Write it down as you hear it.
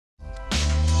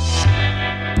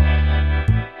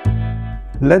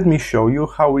Let me show you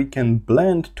how we can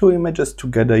blend two images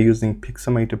together using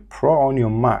Pixelmator Pro on your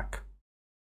Mac.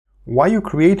 While you're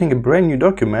creating a brand new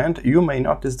document, you may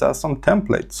notice there are some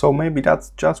templates, so maybe that's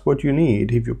just what you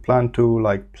need if you plan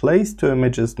to place two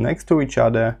images next to each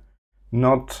other,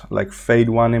 not fade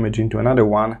one image into another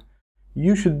one.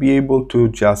 You should be able to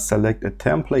just select a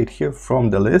template here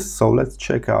from the list. So let's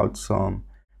check out some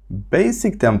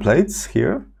basic templates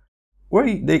here where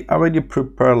they already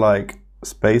prepare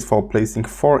space for placing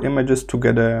 4 images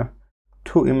together,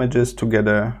 2 images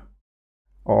together,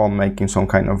 or making some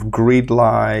kind of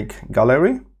grid-like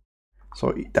gallery.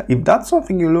 So if that's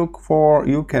something you look for,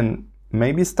 you can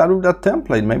maybe start with that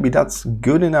template. Maybe that's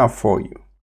good enough for you.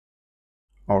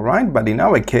 Alright, but in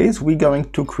our case, we're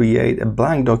going to create a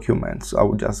blank document. So I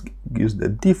will just use the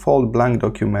default blank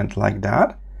document like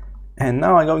that. And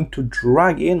now I'm going to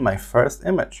drag in my first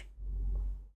image.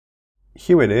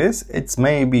 Here it is. It's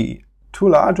maybe too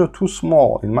large or too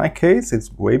small. In my case,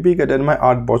 it's way bigger than my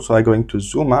artboard, so I'm going to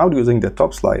zoom out using the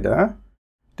top slider.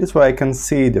 This way I can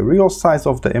see the real size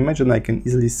of the image and I can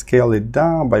easily scale it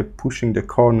down by pushing the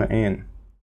corner in.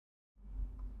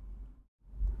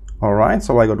 Alright,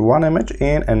 so I got one image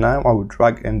in and now I will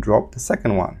drag and drop the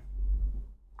second one.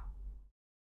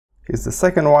 Here's the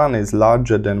second one, is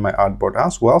larger than my artboard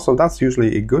as well, so that's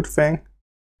usually a good thing.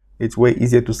 It's way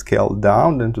easier to scale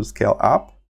down than to scale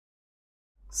up.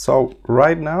 So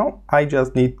right now I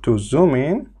just need to zoom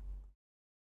in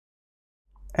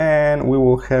and we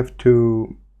will have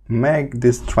to make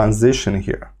this transition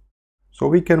here. So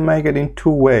we can make it in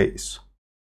two ways.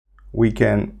 We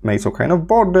can make some kind of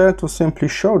border to simply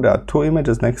show that two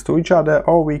images next to each other,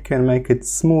 or we can make it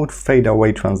smooth fade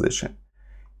away transition.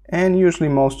 And usually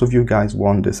most of you guys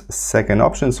want this second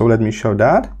option, so let me show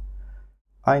that.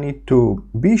 I need to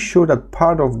be sure that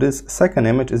part of this second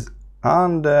image is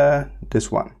under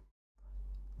this one.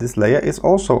 This layer is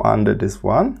also under this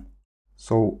one.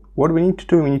 So what we need to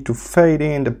do, we need to fade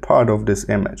in the part of this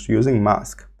image using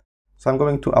mask. So I'm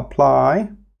going to apply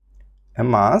a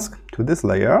mask to this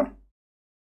layer,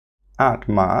 add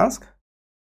mask,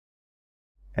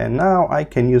 and now I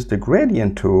can use the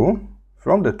gradient tool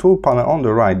from the tool panel on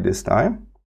the right this time,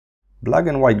 black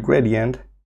and white gradient,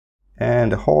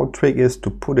 and the whole trick is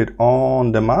to put it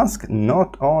on the mask,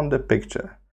 not on the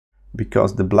picture,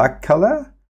 because the black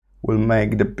color will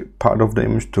make the part of the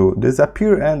image to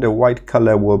disappear and the white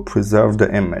color will preserve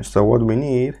the image. So what we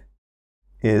need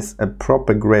is a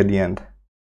proper gradient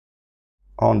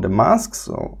on the mask,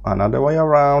 so another way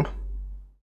around,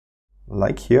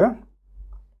 like here.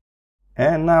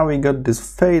 And now we got this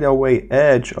fade away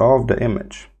edge of the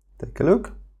image. Take a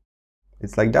look.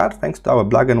 It's like that thanks to our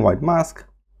black and white mask.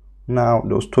 Now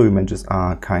those two images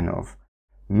are kind of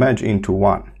merged into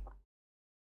one.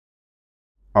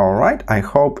 Alright, I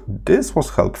hope this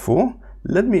was helpful.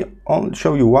 Let me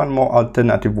show you one more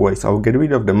alternative way. So I'll get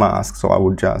rid of the mask, so I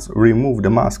will just remove the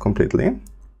mask completely.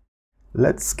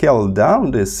 Let's scale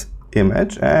down this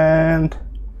image and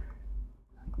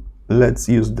let's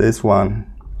use this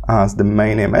one as the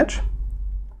main image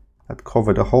that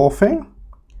covers the whole thing.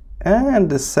 And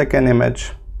the second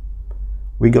image,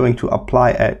 we're going to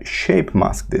apply a shape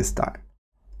mask this time.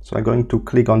 So I'm going to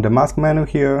click on the mask menu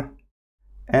here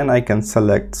and I can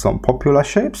select some popular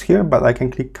shapes here, but I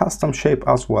can click custom shape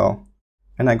as well.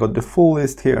 And I got the full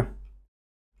list here.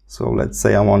 So let's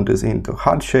say I want this into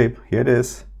heart shape. Here it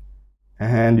is.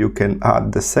 And you can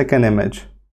add the second image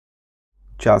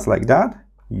just like that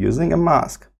using a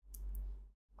mask.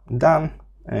 Done.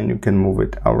 And you can move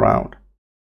it around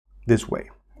this way.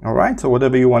 Alright, so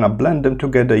whatever you want to blend them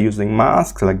together using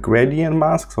masks, like gradient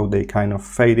masks, so they kind of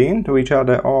fade into each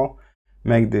other, or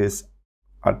make this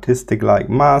artistic like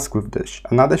mask with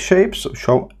another shape, so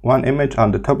show one image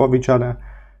on the top of each other.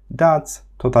 That's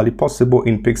totally possible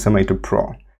in Pixelmator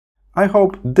Pro. I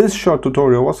hope this short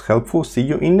tutorial was helpful. See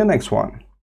you in the next one.